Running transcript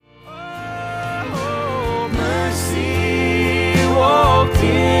mercy walked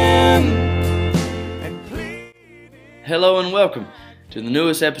in and pleaded. Hello and welcome to the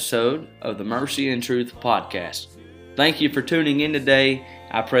newest episode of the Mercy and Truth podcast. Thank you for tuning in today.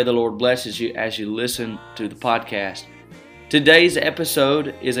 I pray the Lord blesses you as you listen to the podcast. Today's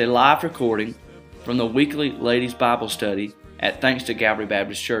episode is a live recording from the weekly Ladies Bible Study at Thanks to Calvary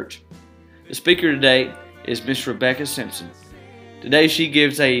Baptist Church. The speaker today is Miss Rebecca Simpson. Today she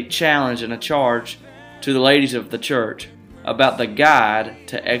gives a challenge and a charge to the ladies of the church about the guide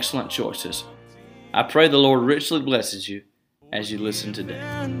to excellent choices. I pray the Lord richly blesses you as you listen today.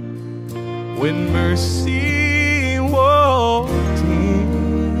 When mercy walked in.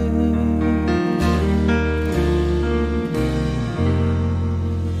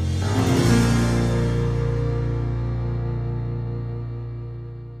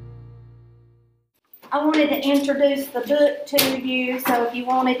 I wanted to introduce the book to you, so if you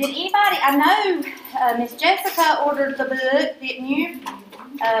wanted, did anybody, I know Miss Jessica ordered the book, didn't you?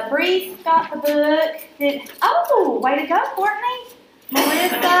 Breeze got the book. Way to go, Courtney.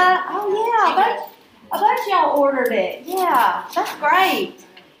 Melissa, I bet y'all ordered it. Yeah, that's great.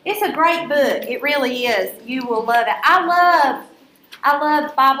 It's a great book. It really is. You will love it. I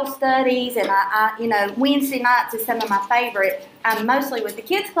love Bible studies, and I Wednesday nights is some of my favorite. I'm mostly with the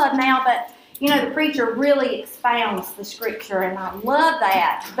kids club now, but the preacher really expounds the scripture, and I love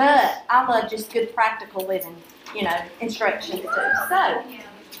that. But I love just good practical living, instructions too. So,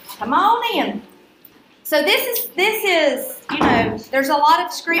 come on in. So this is, there's a lot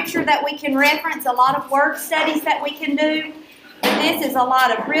of scripture that we can reference, a lot of word studies that we can do. But this is a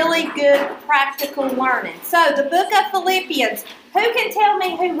lot of really good practical learning. So the book of Philippians. Who can tell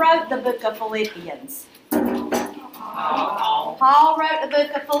me who wrote the book of Philippians? Paul wrote the book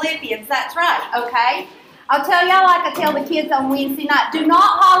of Philippians. That's right. Okay. I'll tell y'all like I tell the kids on Wednesday night. Do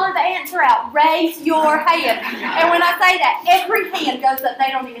not holler the answer out. Raise your hand. And when I say that, every hand goes up.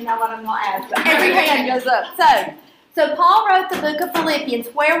 They don't even know what I'm going to ask, but every hand goes up. So Paul wrote the book of Philippians.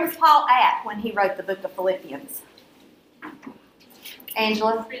 Where was Paul at when he wrote the book of Philippians?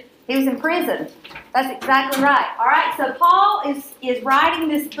 Angela? He was in prison. That's exactly right. All right. So Paul is writing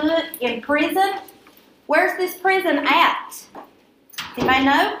this book in prison. Where's this prison at? Does anybody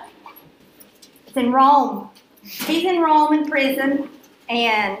know? It's in Rome. He's in Rome in prison,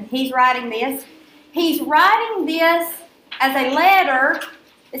 and he's writing this. He's writing this as a letter.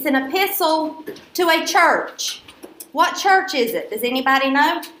 It's an epistle to a church. What church is it? Does anybody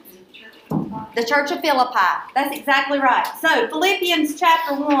know? The Church of Philippi. That's exactly right. So, Philippians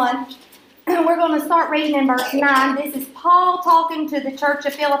chapter 1, we're going to start reading in verse 9. This is Paul talking to the Church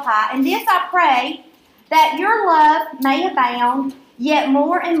of Philippi. And this I pray, that your love may abound yet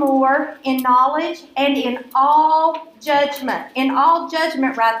more and more in knowledge and in all judgment. In all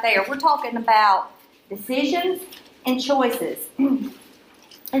judgment right there. We're talking about decisions and choices.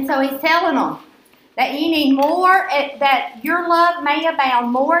 And so he's telling them that you need more, that your love may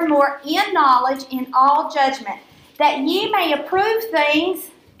abound more and more in knowledge, in all judgment, that ye may approve things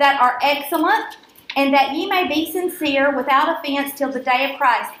that are excellent, and that ye may be sincere without offense till the day of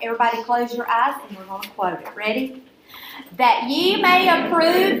Christ. Everybody close your eyes and we're going to quote it. Ready? That ye may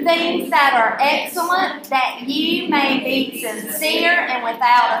approve things that are excellent, that ye may be sincere and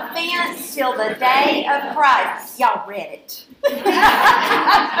without offense till the day of Christ. Y'all read it.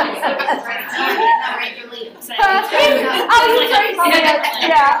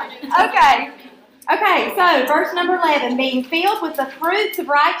 Yeah. Okay. Okay, so verse number 11, being filled with the fruits of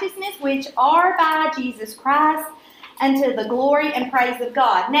righteousness which are by Jesus Christ unto the glory and praise of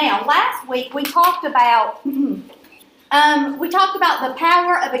God. Now, last week we talked about the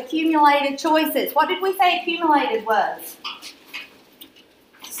power of accumulated choices. What did we say accumulated was?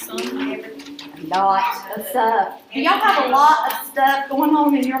 Lot of stuff. Do y'all have a lot of stuff going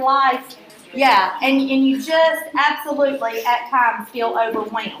on in your life? Yeah, and you just absolutely at times feel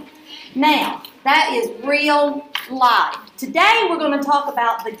overwhelmed. Now, that is real life. Today we're going to talk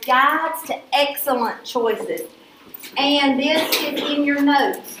about the guides to excellent choices. And this is in your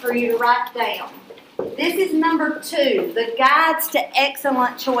notes for you to write down. This is number 2, the guides to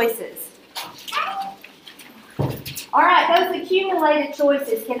excellent choices. All right, those accumulated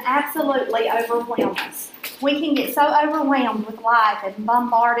choices can absolutely overwhelm us. We can get so overwhelmed with life and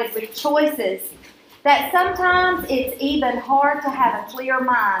bombarded with choices that sometimes it's even hard to have a clear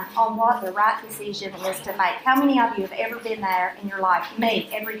mind on what the right decision is to make. How many of you have ever been there in your life? Me,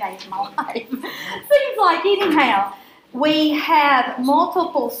 every day of my life. Seems like anyhow. We have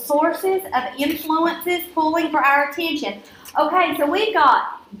multiple sources of influences pulling for our attention. Okay, so we've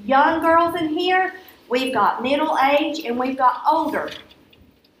got young girls in here, we've got middle age, and we've got older.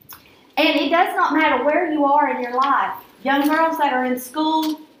 And it does not matter where you are in your life. Young girls that are in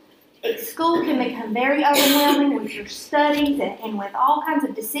school, school can become very overwhelming with your studies and with all kinds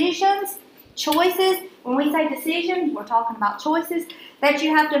of decisions, choices. When we say decisions, we're talking about choices that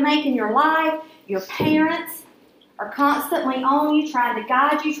you have to make in your life. Your parents are constantly on you, trying to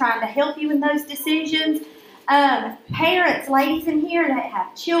guide you, trying to help you in those decisions. Parents, ladies in here that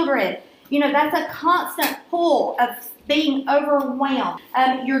have children, that's a constant pull of being overwhelmed.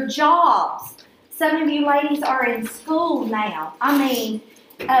 Your jobs. Some of you ladies are in school now. We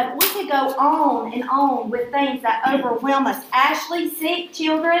could go on and on with things that overwhelm us. Ashley, sick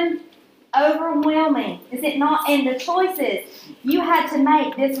children, overwhelming. Is it not? And the choices you had to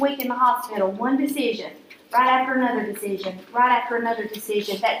make this week in the hospital, one decision, right after another decision, right after another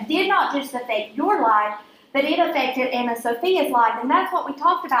decision, that did not just affect your life, but it affected Anna Sophia's life. And that's what we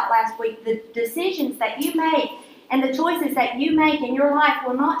talked about last week. The decisions that you make and the choices that you make in your life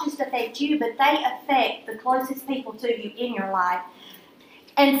will not just affect you, but they affect the closest people to you in your life.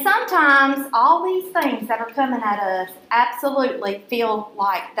 And sometimes all these things that are coming at us absolutely feel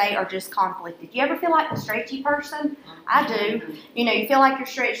like they are just conflicted. You ever feel like a stretchy person? I do. You feel like you're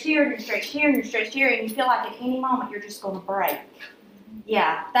stretched here, and you're stretched here, and you're stretched here, and you feel like at any moment you're just going to break.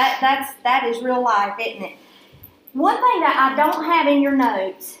 Yeah, that is real life, isn't it? One thing that I don't have in your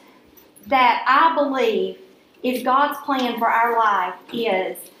notes that I believe is God's plan for our life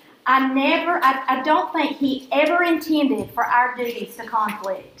is I don't think He ever intended for our duties to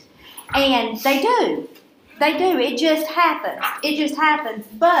conflict. And they do. They do. It just happens. It just happens.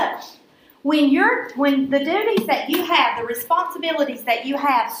 But when the duties that you have, the responsibilities that you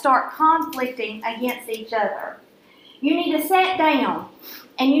have start conflicting against each other, you need to sit down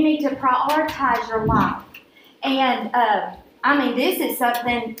and you need to prioritize your life. And, this is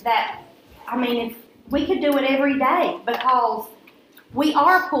something that, if we could do it every day because we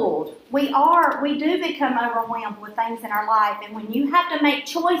are pulled. We do become overwhelmed with things in our life. And when you have to make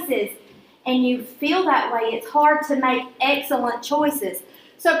choices and you feel that way, it's hard to make excellent choices.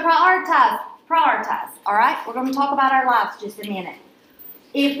 So prioritize, all right? We're going to talk about our lives just a minute.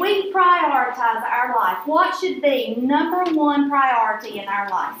 If we prioritize our life, what should be number one priority in our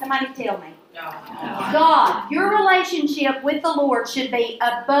life? Somebody tell me. God. Your relationship with the Lord should be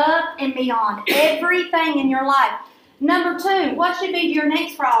above and beyond everything in your life. Number two, what should be your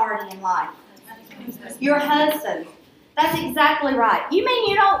next priority in life? Your husband. That's exactly right. You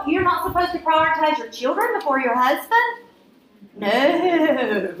mean you're not supposed to prioritize your children before your husband?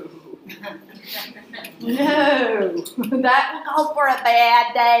 No. No. That will call for a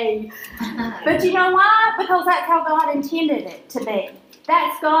bad day. But you know why? Because that's how God intended it to be.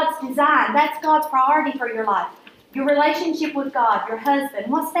 That's God's design. That's God's priority for your life. Your relationship with God, your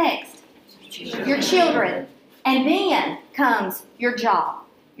husband. What's next? Your children. And then comes your job,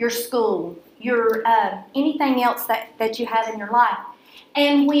 your school, your anything else that you have in your life.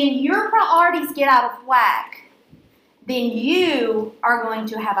 And when your priorities get out of whack, then you are going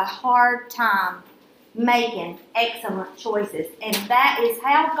to have a hard time making excellent choices. And that is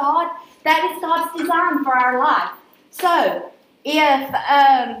God's design for our life. So,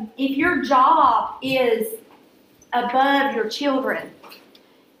 if your job is above your children,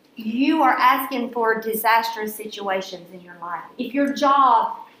 you are asking for disastrous situations in your life. If your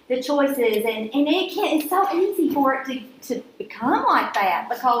job, the choices, and it's so easy for it to become like that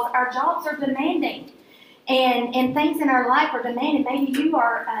because our jobs are demanding and things in our life are demanding. Maybe you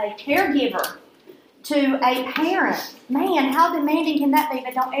are a caregiver to a parent. Man, how demanding can that be?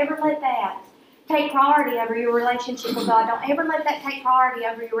 But don't ever let that take priority over your relationship with God. Don't ever let that take priority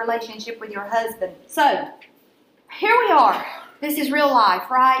over your relationship with your husband. So, here we are. This is real life,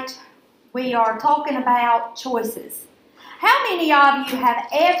 right? We are talking about choices. How many of you have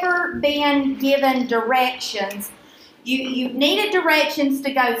ever been given directions? You needed directions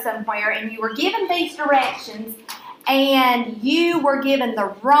to go somewhere, and you were given these directions, and you were given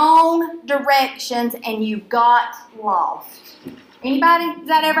the wrong directions, and you got lost. Anybody? Does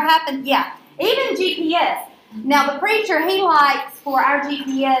that ever happen? Yeah. Even GPS. Now, the preacher, he likes for our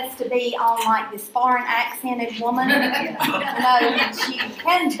GPS to be on like this foreign accented woman. She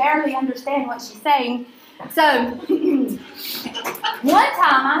can barely understand what she's saying. So, one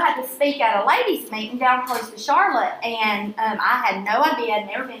time I had to speak at a ladies' meeting down close to Charlotte, and I had no idea. I'd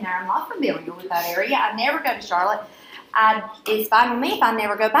never been there. I'm not familiar with that area. I never go to Charlotte. It's fine with me if I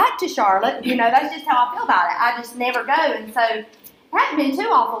never go back to Charlotte. That's just how I feel about it. I just never go, and so it hadn't been too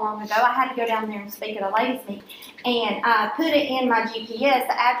awful long ago. I had to go down there and speak at a ladies' meeting. And I put it in my GPS,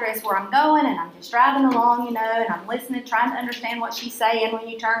 the address where I'm going, and I'm just driving along, and I'm listening, trying to understand what she's saying. When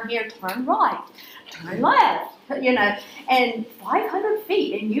you turn here, turn right, turn left, and 500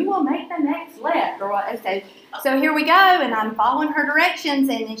 feet, and you will make the next left, or what. So here we go, and I'm following her directions,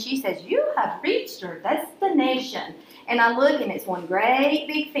 and then she says, you have reached your destination. And I look, and it's one great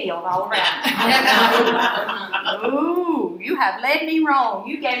big field all around. Ooh, you have led me wrong.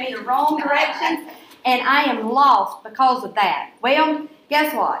 You gave me the wrong directions, and I am lost because of that. Well,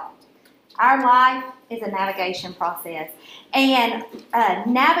 guess what? Our life is a navigation process. And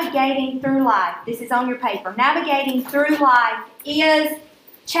navigating through life, this is on your paper, navigating through life is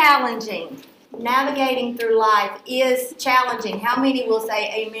challenging. Navigating through life is challenging. How many will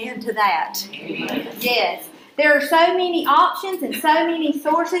say amen to that? Amen. Yes. There are so many options and so many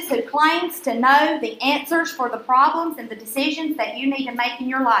sources who claims to know the answers for the problems and the decisions that you need to make in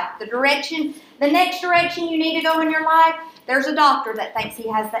your life. The next direction you need to go in your life, there's a doctor that thinks he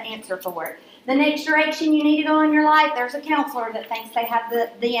has the answer for it. The next direction you need to go in your life, there's a counselor that thinks they have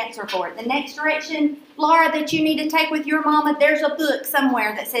the answer for it. The next direction, Laura, that you need to take with your mama, there's a book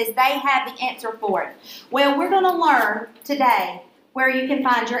somewhere that says they have the answer for it. Well, we're going to learn today where you can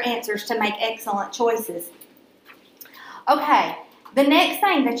find your answers to make excellent choices. Okay, the next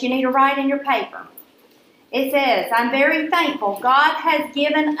thing that you need to write in your paper, it says, I'm very thankful God has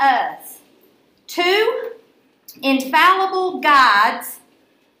given us 2 infallible guides.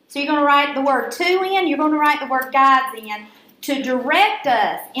 So you're going to write the word to in, you're going to write the word guides in, to direct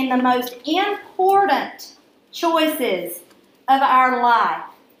us in the most important choices of our life.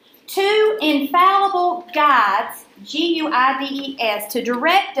 2 infallible guides, G-U-I-D-E-S, to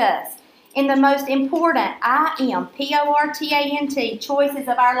direct us in the most important, I-M-P-O-R-T-A-N-T, choices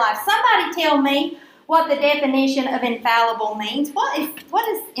of our life. Somebody tell me what the definition of infallible means. What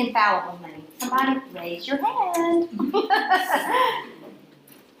does infallible mean? Somebody raise your hand.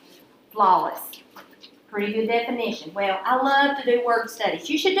 Flawless. Pretty good definition. Well, I love to do word studies.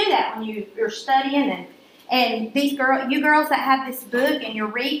 You should do that when you're studying, and you girls that have this book and you're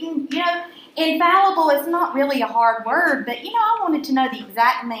reading, infallible is not really a hard word, but I wanted to know the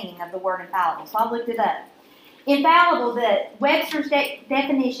exact meaning of the word infallible, so I looked it up. Infallible, the Webster's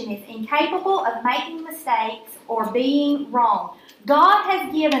definition is incapable of making mistakes or being wrong. God has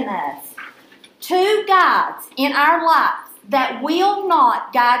given us 2 guides in our lives that will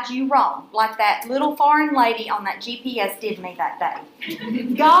not guide you wrong, like that little foreign lady on that GPS did me that day.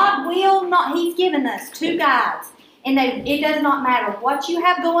 God will not, He's given us 2 guides, and it does not matter what you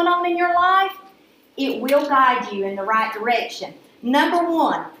have going on in your life, it will guide you in the right direction. Number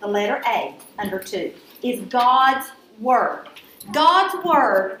 1, the letter A, under 2, is God's Word. God's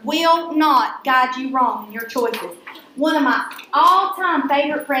Word will not guide you wrong in your choices. One of my all-time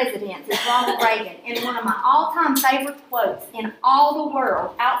favorite presidents is Ronald Reagan, and one of my all-time favorite quotes in all the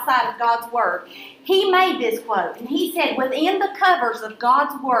world outside of God's Word. He made this quote, and he said, within the covers of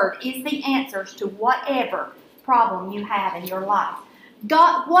God's Word is the answers to whatever problem you have in your life.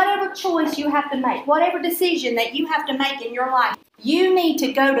 God, whatever choice you have to make, whatever decision that you have to make in your life, you need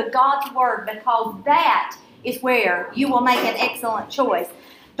to go to God's Word, because that is where you will make an excellent choice.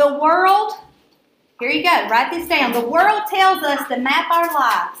 The world, here you go, write this down. The world tells us to map our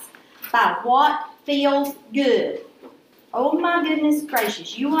lives by what feels good. Oh my goodness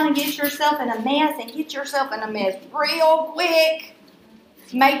gracious, you want to get yourself in a mess and get yourself in a mess real quick.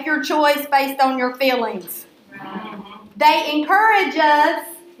 Make your choice based on your feelings. They encourage us,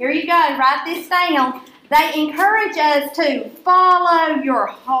 here you go, write this down. They encourage us to follow your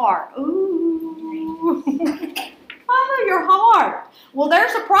heart. Ooh, follow your heart. Well,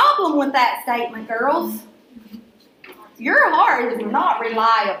 there's a problem with that statement, girls. Your heart is not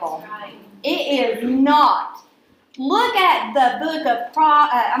reliable. It is not. Look at the book of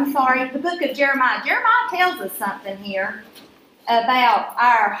the book of Jeremiah. Jeremiah tells us something here about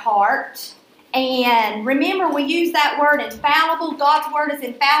our heart. And remember, we use that word infallible. God's Word is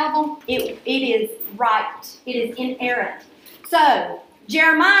infallible. It is right. It is inerrant. So,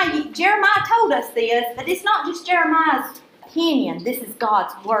 Jeremiah told us this, but it's not just Jeremiah's opinion. This is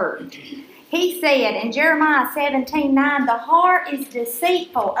God's Word. He said in Jeremiah 17:9, the heart is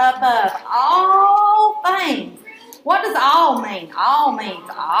deceitful above all things. What does all mean? All means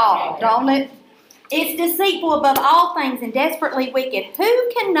all, don't it? It's deceitful above all things and desperately wicked.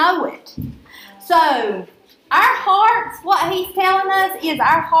 Who can know it? So, our hearts, what he's telling us is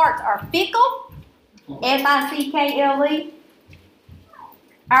our hearts are fickle, F-I-C-K-L-E.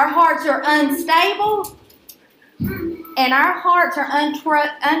 Our hearts are unstable, and our hearts are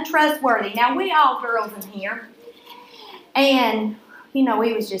untrustworthy. Now, we all girls in here, and,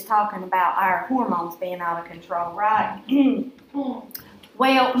 we was just talking about our hormones being out of control, right?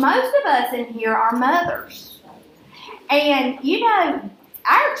 Well, most of us in here are mothers. And,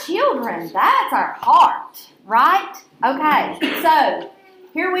 our children, that's our heart. Right? Okay, so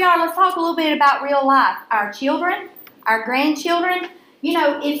here we are. Let's talk a little bit about real life. Our children, our grandchildren. You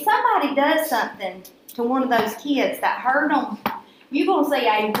know, if somebody does something to one of those kids that hurt them, you're going to see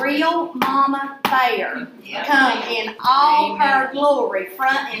a real mama bear come in all her glory,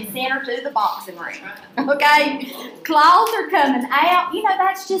 front and center to the boxing ring. Okay? Claws are coming out. You know,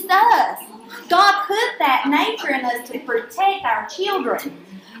 that's just us. God put that nature in us to protect our children.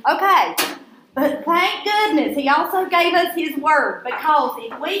 Okay? But thank goodness He also gave us His Word, because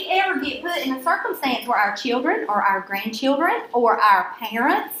if we ever get put in a circumstance where our children or our grandchildren or our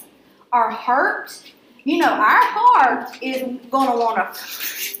parents are hurt, you know, our heart is going to want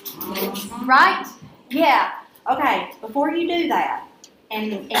to, right? Yeah. Okay, before you do that, and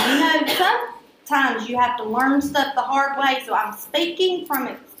you know, sometimes you have to learn stuff the hard way, so I'm speaking from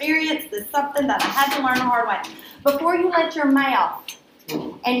experience. This is something that I had to learn the hard way. Before you let your mouth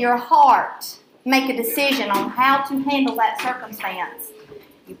and your heart make a decision on how to handle that circumstance,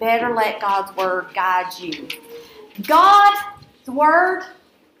 you better let God's Word guide you. God's Word,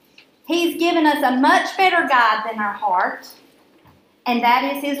 He's given us a much better guide than our heart, and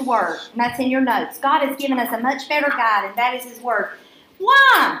that is His Word. And that's in your notes. God has given us a much better guide, and that is His Word.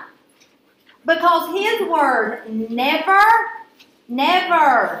 Why? Because His Word never,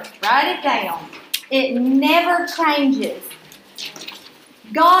 write it down, it never changes.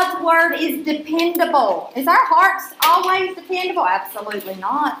 God's Word is dependable. Is our hearts always dependable? Absolutely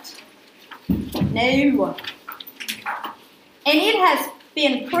not. No. And it has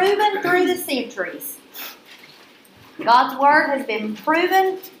been proven through the centuries. God's Word has been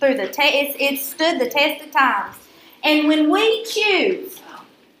proven through the it's stood the test of times. And when we choose,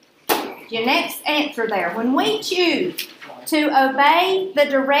 your next answer there, when we choose to obey the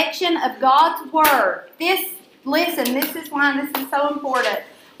direction of God's Word, listen, this is why this is so important.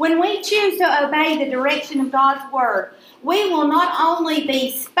 When we choose to obey the direction of God's Word, we will not only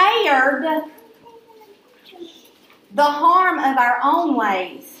be spared the harm of our own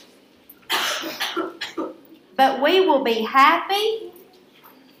ways, but we will be happy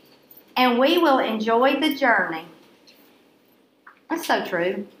and we will enjoy the journey. That's so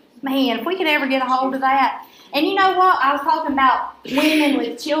true. Man, if we could ever get a hold of that. And you know what? I was talking about women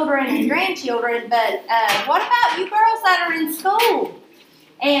with children and grandchildren, but what about you girls that are in school?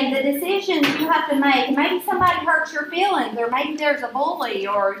 And the decisions you have to make. Maybe somebody hurts your feelings, or maybe there's a bully,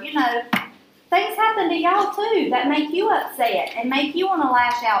 or, you know, things happen to y'all too that make you upset and make you want to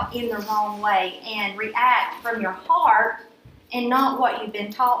lash out in the wrong way and react from your heart and not what you've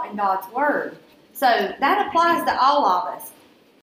been taught in God's Word. So that applies to all of us.